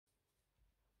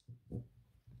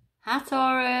Hi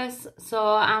Taurus, so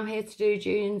I'm here to do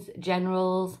June's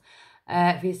generals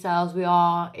for yourselves. We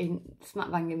are in smack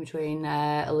bang in between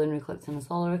a lunar eclipse and a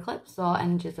solar eclipse, so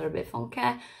energies are a bit funky.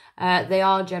 They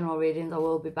are general readings. I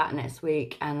will be back next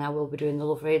week and I will be doing the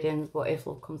love readings, but if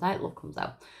love comes out, love comes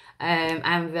out.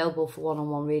 I'm available for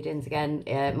one-on-one readings again.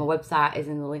 My website is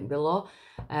in the link below.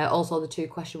 Also the 2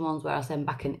 question ones where I send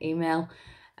back an email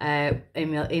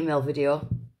video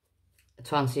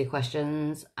to answer your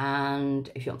questions. And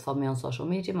if you want to follow me on social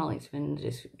media, my links are in the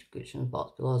description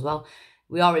box below as well.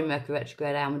 We are in Mercury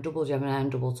retrograde. I am a double Gemini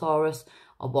and double Taurus,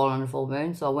 or born on a full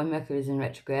moon. So when Mercury is in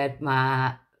retrograde,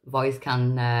 my voice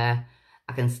can, I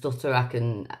can stutter,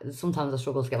 sometimes I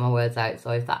struggle to get my words out.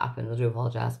 So if that happens, I do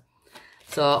apologise.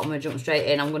 So I'm going to jump straight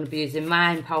in. I'm going to be using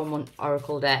my Empowerment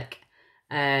Oracle deck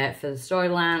for the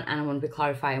storyline, and I'm going to be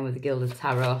clarifying with the Gilded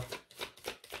Tarot.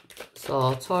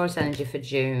 So Taurus energy for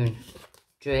June.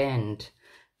 Drained.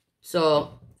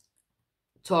 So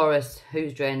Taurus,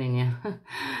 who's draining you?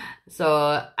 So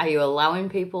are you allowing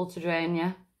people to drain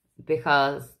you?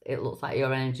 Because it looks like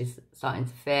your energy's starting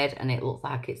to fade, and it looks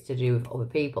like it's to do with other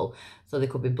people. So there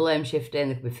could be blame shifting,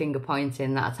 there could be finger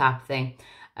pointing, that type of thing.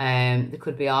 There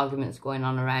could be arguments going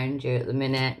on around you at the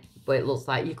minute, but it looks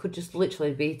like you could just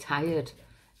literally be tired.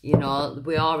 You know,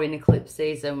 we are in eclipse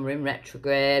season, we're in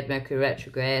retrograde, Mercury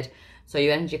retrograde. So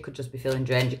your energy could just be feeling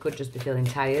drained. You could just be feeling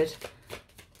tired.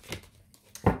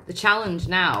 The challenge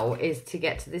now is to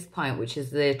get to this point, which is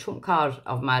the trump card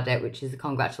of my deck, which is the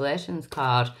congratulations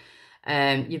card.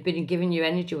 You've been given your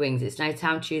energy wings. It's now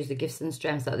time to use the gifts and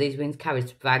strengths that these wings carry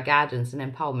to provide guidance and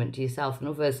empowerment to yourself and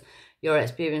others, your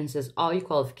experiences, all your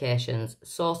qualifications.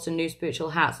 Source to new spiritual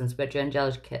hearts and spread your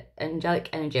angelic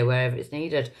energy wherever it's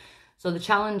needed. So the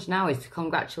challenge now is to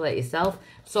congratulate yourself.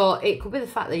 So it could be the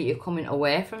fact that you're coming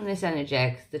away from this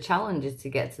energy. The challenge is to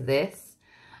get to this.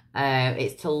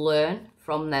 It's to learn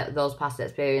from those past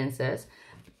experiences.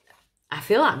 I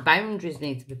feel like boundaries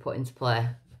need to be put into play.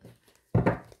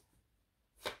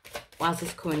 Why's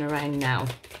this coming around now?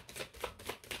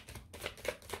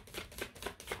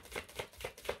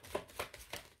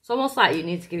 It's almost like you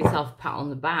need to give yourself a pat on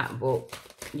the back, but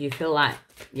you feel like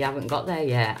you haven't got there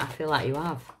yet. I feel like you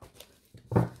have.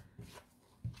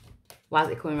 Why is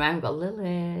it coming around? We've got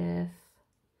Lilith.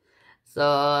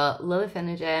 So, Lilith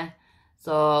energy.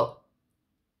 So,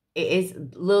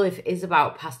 Lilith is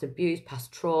about past abuse,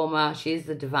 past trauma. She is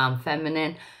the divine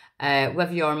feminine.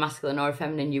 Whether you're a masculine or a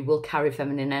feminine, you will carry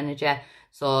feminine energy.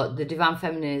 So, the divine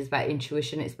feminine is about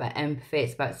intuition. It's about empathy.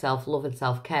 It's about self-love and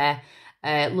self-care.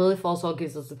 Lilith also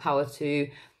gives us the power to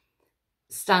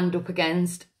stand up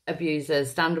against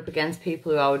abusers, stand up against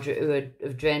people who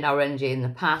have drained our energy in the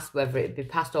past, whether it be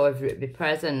past or whether it be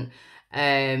present.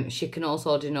 She can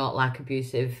also denote like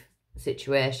abusive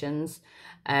situations,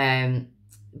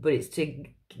 but it's to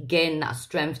gain that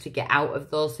strength to get out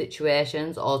of those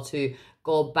situations, or to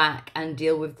go back and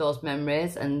deal with those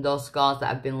memories and those scars that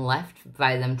have been left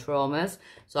by them traumas.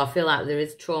 So I feel like there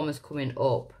is traumas coming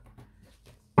up,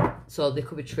 so there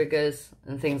could be triggers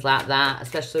and things like that,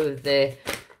 especially with the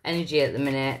energy at the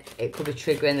minute. It could be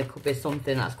triggering. There could be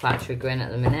something that's quite triggering at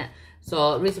the minute.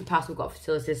 So recent past, we've got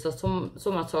fertility. So some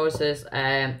of our Tauruses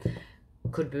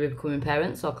could be becoming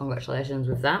parents, so congratulations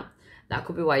with that. That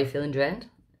could be why you're feeling drained,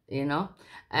 you know.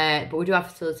 But we do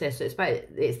have fertility, so it's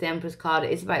the Empress card.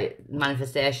 It's about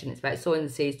manifestation. It's about sowing the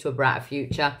seeds to a brighter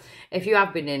future. If you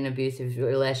have been in abusive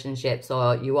relationships,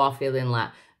 or you are feeling like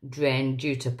drained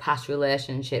due to past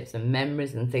relationships and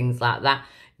memories and things like that,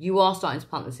 you are starting to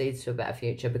plant the seeds to a better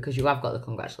future, because you have got the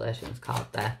congratulations card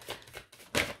there.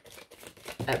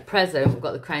 At present, we've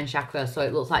got the crown chakra, so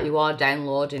it looks like you are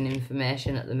downloading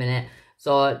information at the minute.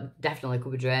 So it definitely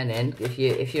could be draining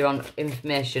if you're on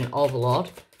information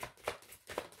overload.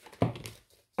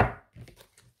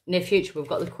 Near future, we've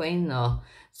got the Queen though.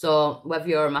 So whether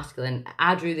you're a masculine,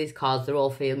 I drew these cards, they're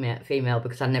all female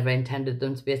because I never intended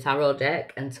them to be a tarot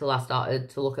deck until I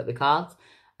started to look at the cards,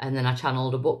 and then I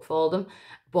channeled a book for them.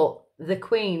 But the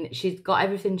Queen, she's got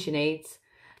everything she needs.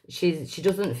 She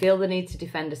doesn't feel the need to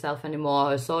defend herself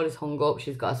anymore. Her sword is hung up.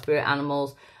 She's got her spirit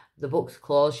animals. The book's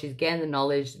closed. She's gained the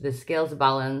knowledge. The scales are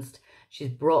balanced. She's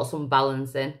brought some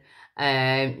balance in.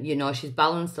 You know, she's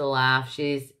balanced her life.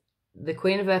 She's the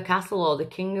queen of her castle, or the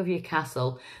king of your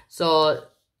castle. So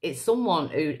it's someone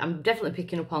who, I'm definitely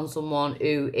picking up on someone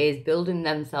who is building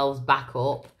themselves back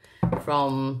up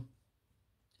from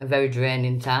a very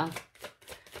draining time.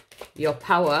 Your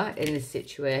power in this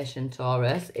situation,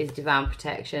 Taurus, is divine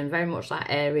protection, very much like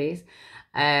Aries.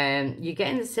 You're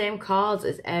getting the same cards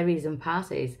as Aries and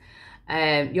Pisces.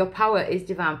 Your power is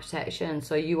divine protection,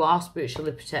 so you are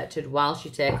spiritually protected whilst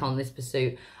you take on this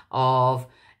pursuit of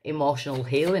emotional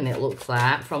healing, it looks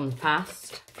like, from the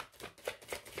past.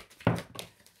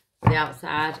 The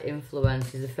outside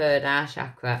influence is the third eye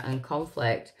chakra and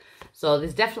conflict. So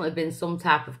there's definitely been some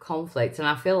type of conflict, and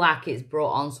I feel like it's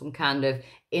brought on some kind of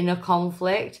inner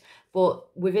conflict.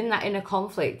 But within that inner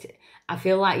conflict, I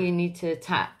feel like you need to,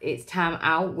 it's time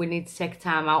out. We need to take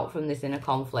time out from this inner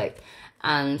conflict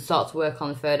and start to work on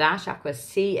the third eye chakra.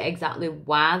 See exactly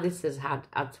why this has had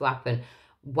to happen.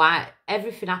 Why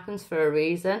everything happens for a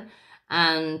reason.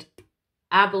 And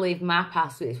I believe my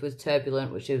past, which was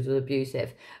turbulent, which was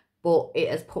abusive, but it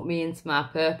has put me into my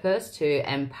purpose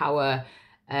to empower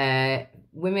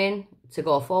women to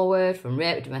go forward from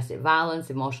rape, domestic violence,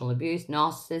 emotional abuse,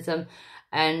 narcissism.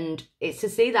 And it's to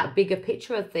see that bigger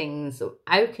picture of things.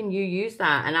 How can you use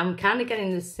that? And I'm kind of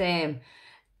getting the same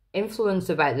influence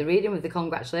about the reading with the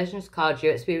congratulations card,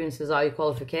 your experiences are your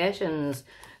qualifications.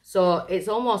 So it's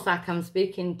almost like I'm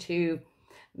speaking to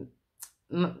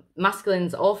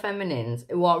masculines or feminines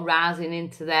who are rising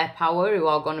into their power, who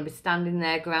are going to be standing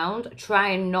their ground. Try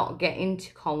and not get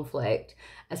into conflict,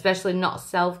 especially not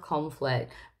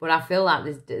self-conflict. But I feel like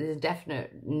there's a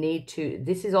definite need to,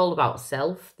 this is all about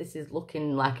self. This is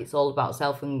looking like it's all about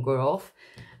self and growth,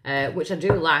 which I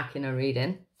do like in a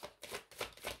reading.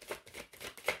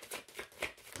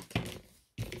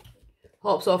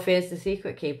 Hopes or fears, the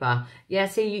secret keeper. Yeah,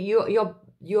 see,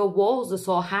 your walls are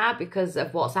so high because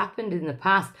of what's happened in the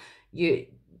past.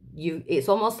 It's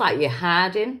almost like you're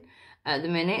hiding at the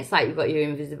minute. It's like you've got your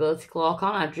invisibility cloak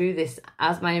on. I drew this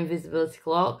as my invisibility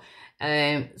cloak.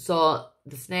 So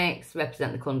the snakes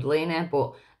represent the Kundalini,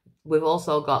 but we've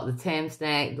also got the tame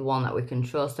snake, the one that we can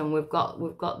trust, and we've got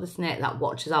the snake that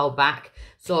watches our back.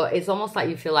 So it's almost like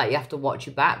you feel like you have to watch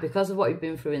your back because of what you've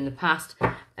been through in the past.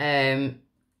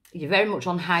 You're very much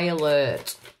on high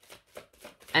alert,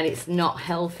 and it's not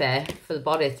healthy for the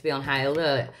body to be on high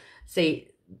alert. See,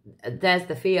 there's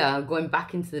the fear going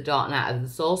back into the dark night of the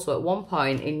soul. So at one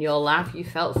point in your life, you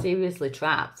felt seriously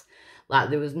trapped, like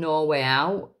there was no way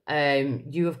out.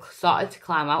 You have started to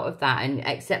climb out of that and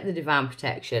accept the divine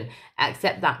protection,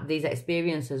 accept that these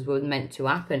experiences were meant to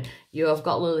happen. You have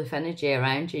got Lilith energy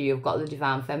around you. You've got the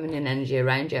divine feminine energy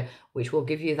around you, which will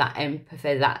give you that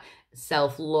empathy, that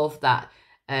self-love, that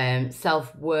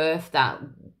self-worth, that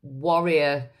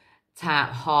warrior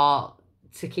type heart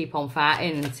to keep on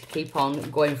fighting and to keep on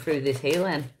going through this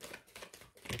healing.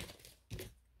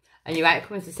 And your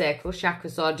outcome is the sacral chakra.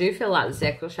 So I do feel like the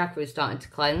sacral chakra is starting to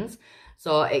cleanse.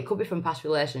 So it could be from past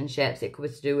relationships. It could be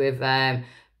to do with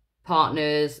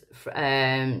partners,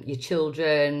 your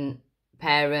children,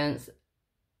 parents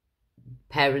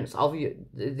of you,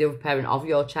 the other parent of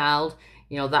your child.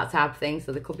 You know, that type of thing.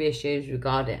 So there could be issues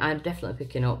regarding, I'm definitely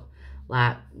picking up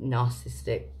like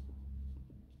narcissistic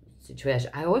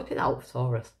situation. I always pick that up for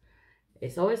Taurus.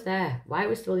 It's always there. Why are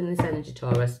we still in this energy,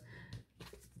 Taurus?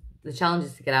 The challenge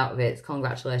is to get out of it. It's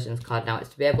congratulations card now.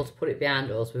 It's to be able to put it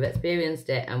behind us. We've experienced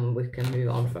it and we can move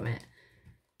on from it.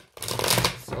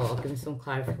 So I'll give me some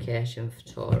clarification for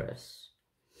Taurus.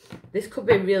 This could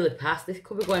be really past. This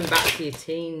could be going back to your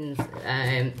teens.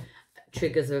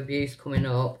 Triggers of abuse coming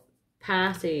up.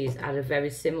 Pisces had a very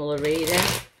similar reading.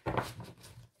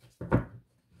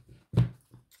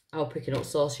 I'm picking up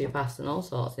sociopaths and all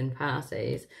sorts in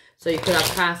Pisces. So you could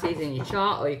have Pisces in your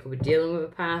chart, or you could be dealing with a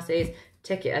Pisces.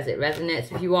 Take it as it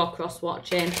resonates. If you are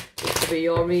cross-watching, this could be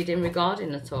your reading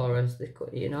regarding a Taurus. They could,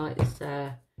 you know, it's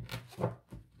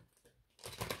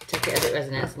take it as it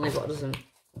resonates and leave what doesn't.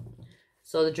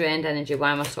 So the drained energy,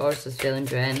 why my Taurus is feeling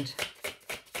drained.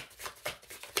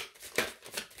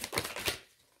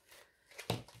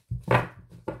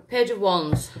 Page of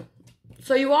Wands.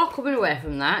 So you are coming away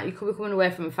from that. You could be coming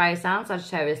away from a fire sign,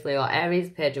 Sagittarius, Leo, Aries,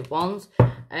 Page of Wands.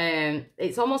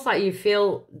 It's almost like you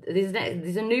feel there's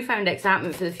a newfound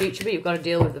excitement for the future, but you've got to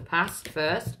deal with the past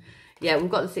first. Yeah,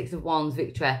 we've got the Six of Wands,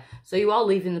 victory. So you are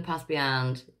leaving the past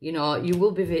behind. You know, you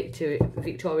will be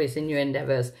victorious in your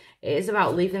endeavours. It is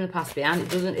about leaving the past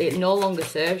behind. It no longer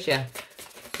serves you.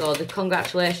 So the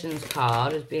congratulations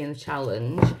card as being the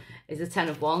challenge is the Ten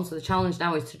of Wands. So the challenge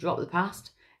now is to drop the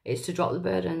past. It's to drop the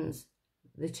burdens.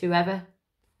 They're too heavy.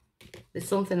 There's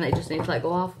something that you just need to let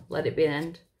go of. Let it be an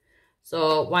end.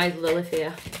 So why is Lilith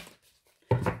here?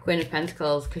 Queen of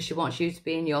Pentacles, because she wants you to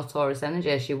be in your Taurus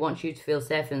energy. She wants you to feel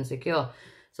safe and secure.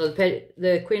 So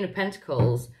the Queen of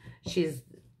Pentacles, she's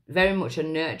very much a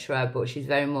nurturer, but she's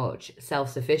very much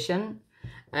self-sufficient.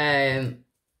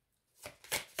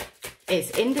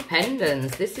 It's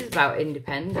independence. This is about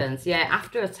independence. Yeah,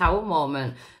 after a Tower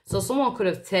moment. So someone could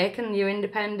have taken your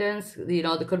independence. You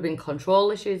know, there could have been control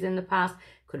issues in the past.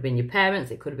 It could have been your parents.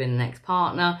 It could have been an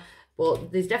ex-partner.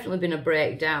 But there's definitely been a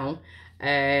breakdown.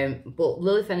 But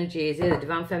Lilith energy is here, the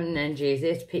divine feminine energy is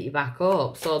here to pick you back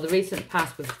up. So the recent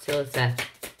past with fertility.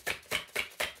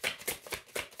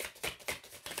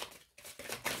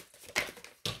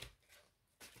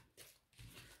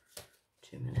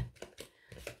 2 minutes.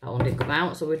 That one didn't come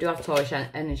out. So we do have Taurus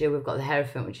energy. We've got the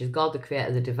Hierophant, which is God, the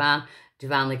creator, the divine,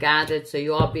 divinely guided. So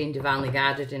you are being divinely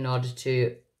guided in order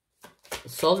to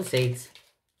sow the seeds.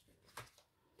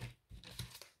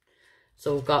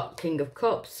 So we've got King of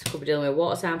Cups, could be dealing with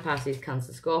water sign, Pisces,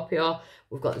 Cancer, Scorpio.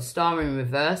 We've got the Star in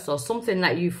reverse. So something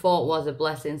that you thought was a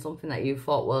blessing, something that you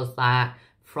thought was like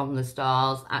from the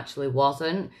stars, actually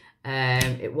wasn't.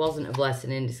 It wasn't a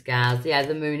blessing in disguise. Yeah,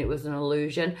 the moon, it was an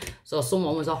illusion. So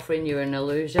someone was offering you an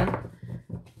illusion,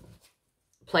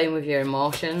 playing with your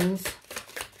emotions.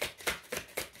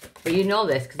 But you know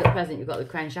this because at present you've got the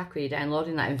crown chakra, you're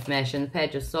downloading that information, the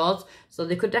Page of Swords. So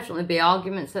there could definitely be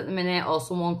arguments at the minute, or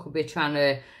someone could be trying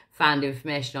to find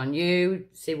information on you,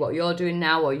 see what you're doing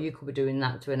now, or you could be doing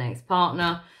that to an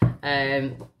ex-partner.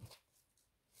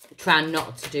 Try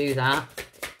not to do that.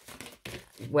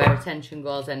 Where attention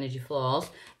goes, energy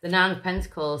flows. The Nine of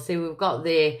Pentacles, see, we've got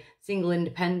the single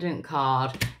independent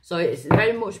card. So it's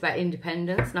very much about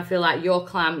independence. And I feel like you're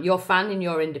finding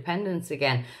your independence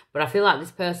again. But I feel like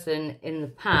this person in the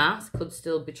past could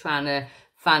still be trying to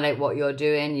find out what you're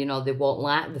doing. You know, they won't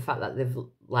like the fact that they've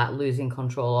like losing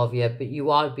control of you. But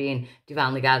you are being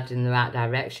divinely guided in the right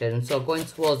direction. So going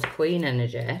towards Queen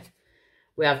energy,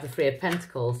 we have the Three of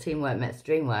Pentacles, teamwork makes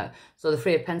dream work. So the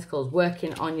Three of Pentacles,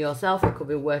 working on yourself. It could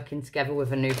be working together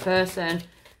with a new person.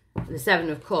 The Seven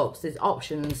of Cups, there's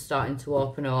options starting to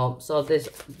open up. So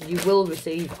you will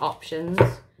receive options.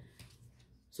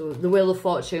 So the Wheel of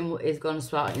Fortune is going to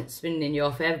start spinning in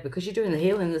your favour because you're doing the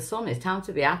healing of the sun. It's time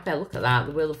to be happy. Look at that,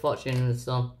 the Wheel of Fortune and the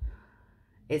sun.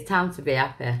 It's time to be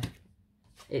happy.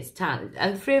 It's time.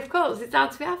 And the Three of Cups, it's time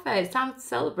to be happy. It's time to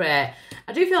celebrate.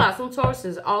 I do feel like some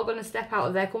Tauruses are going to step out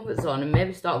of their comfort zone and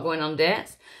maybe start going on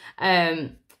dates.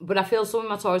 But I feel some of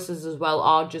my Tauruses as well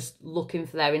are just looking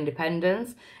for their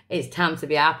independence. It's time to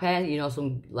be happy. You know,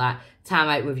 some like time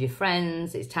out with your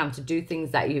friends. It's time to do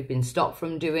things that you've been stopped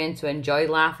from doing, to enjoy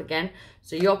life again.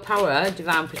 So your power,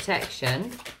 divine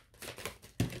protection.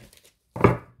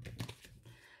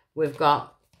 We've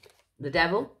got the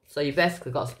Devil. So you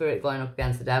basically got spirit going up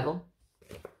against the devil.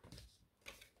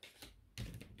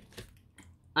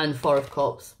 And Four of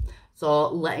Cups. So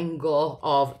letting go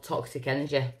of toxic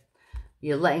energy.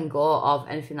 You're letting go of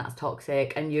anything that's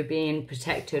toxic and you're being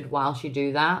protected whilst you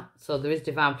do that. So there is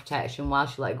divine protection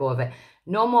whilst you let go of it.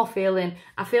 No more feeling.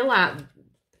 I feel like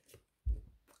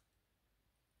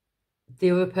the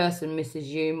other person misses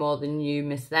you more than you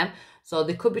miss them. So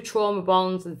there could be trauma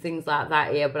bonds and things like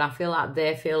that here, but I feel like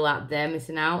they feel like they're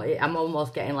missing out. I'm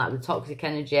almost getting like the toxic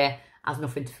energy has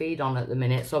nothing to feed on at the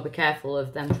minute. So be careful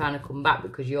of them trying to come back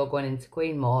because you're going into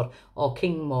Queen mode or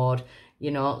King mode. You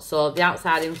know, so the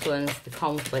outside influence, the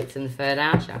conflict and the third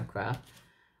eye chakra.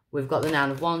 We've got the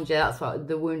Nine of Wands, yeah, that's what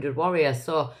the Wounded Warrior.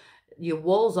 So your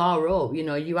walls are up, you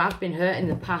know, you have been hurt in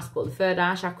the past, but the third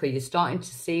eye chakra, you're starting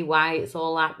to see why it's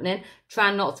all happening.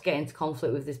 Try not to get into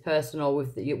conflict with this person or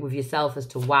with yourself as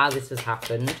to why this has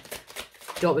happened.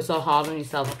 Don't be so hard on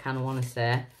yourself, I kind of want to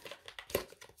say.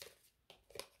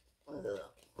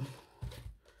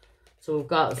 So we've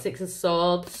got Six of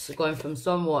Swords, going from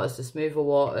storm waters to smoother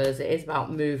waters. It is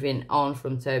about moving on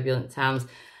from turbulent times.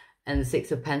 And the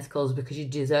Six of Pentacles, because you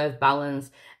deserve balance.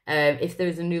 If there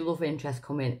is a new love interest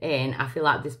coming in, I feel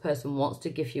like this person wants to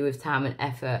give you with time and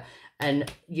effort.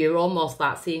 And you're almost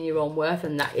like seeing your own worth,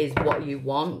 and that is what you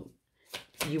want.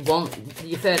 You want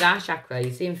your third eye chakra.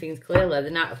 You're seeing things clearly.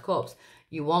 The Knight of Cups.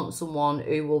 You want someone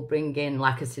who will bring in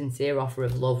like a sincere offer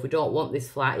of love. We don't want this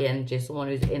flighty energy, someone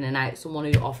who's in and out, someone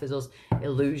who offers us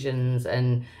illusions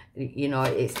and, you know,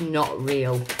 it's not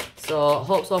real. So,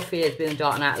 hopes or fears, being the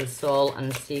dark night of the soul and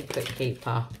the secret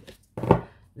keeper.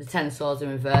 The Ten of Swords in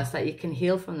reverse, that you can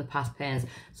heal from the past pains.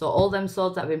 So, all them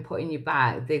swords that have been put in your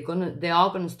back, they are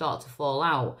gonna start to fall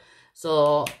out.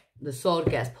 So, the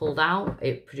sword gets pulled out,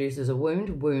 it produces a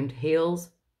wound, wound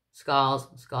heals. Scars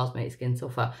make skin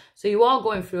tougher. So you are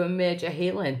going through a major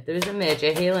healing. There is a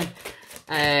major healing.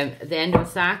 The end of a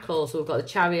cycle. So we've got the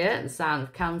Chariot, the sign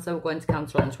of Cancer. We're going to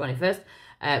Cancer on the 21st.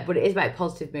 But it is about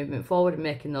positive movement forward and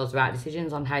making those right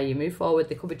decisions on how you move forward.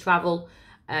 There could be travel,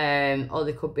 or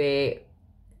there could be,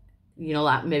 you know,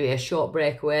 like maybe a short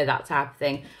breakaway, that type of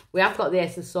thing. We have got the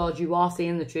Ace of Swords. You are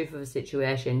seeing the truth of a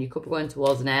situation. You could be going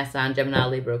towards an air sign, Gemini,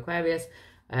 Libra, Aquarius.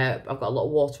 I've got a lot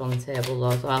of water on the table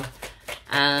though as well.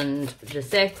 And the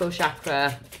sacral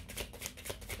chakra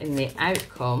in the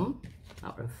outcome,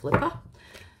 that was a flipper.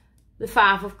 The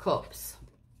Five of Cups.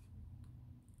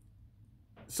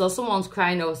 So someone's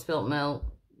crying over spilt milk.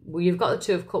 Well, you've got the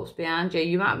Two of Cups behind you.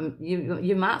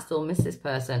 You might still miss this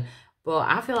person, but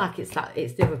I feel like it's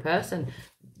the other person.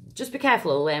 Just be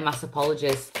careful of lame ass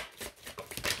apologies.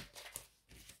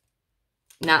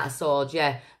 Knight of Swords,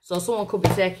 yeah. So someone could be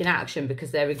taking action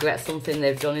because they regret something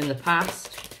they've done in the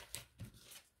past.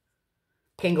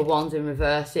 King of Wands in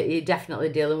reverse. You're definitely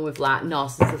dealing with like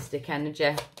narcissistic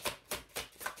energy.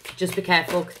 Just be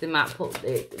careful because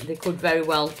they could very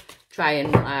well try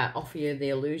and offer you the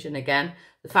illusion again.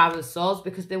 The Five of Swords,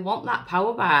 because they want that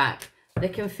power back. They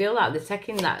can feel that they're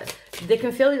taking that. They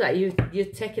can feel that you're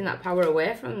taking that power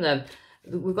away from them.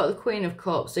 We've got the Queen of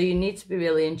Cups, so you need to be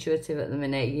really intuitive at the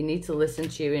minute. You need to listen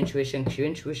to your intuition, because your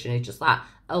intuition is just like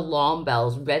alarm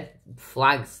bells, red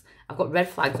flags. I've got red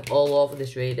flags all over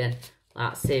this reading.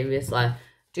 Like, seriously,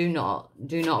 do not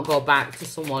go back to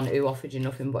someone who offered you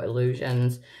nothing but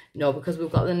illusions. No, because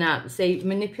we've got the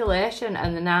manipulation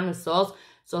and the Nine of Swords.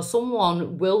 So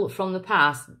someone will, from the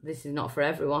past, this is not for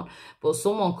everyone, but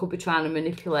someone could be trying to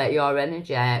manipulate your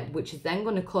energy, which is then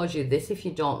going to cause you this if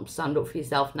you don't stand up for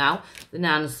yourself now. The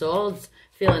Nine of Swords,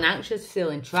 feeling anxious,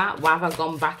 feeling trapped. Why have I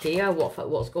gone back here?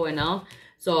 What's going on?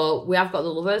 So we have got the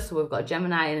Lovers, so we've got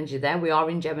Gemini energy there. We are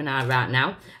in Gemini right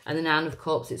now. And the Nine of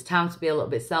Cups, it's time to be a little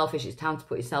bit selfish. It's time to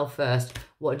put yourself first.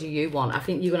 What do you want? I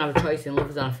think you're going to have a choice in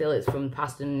Lovers, and I feel it's from the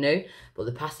past and new. But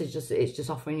the past is just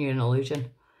offering you an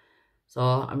illusion. So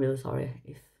I'm really sorry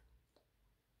if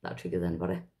that triggers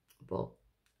anybody. But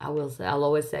I'll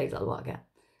always say exactly what I get.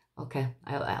 Okay,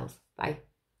 I hope that helps. Bye.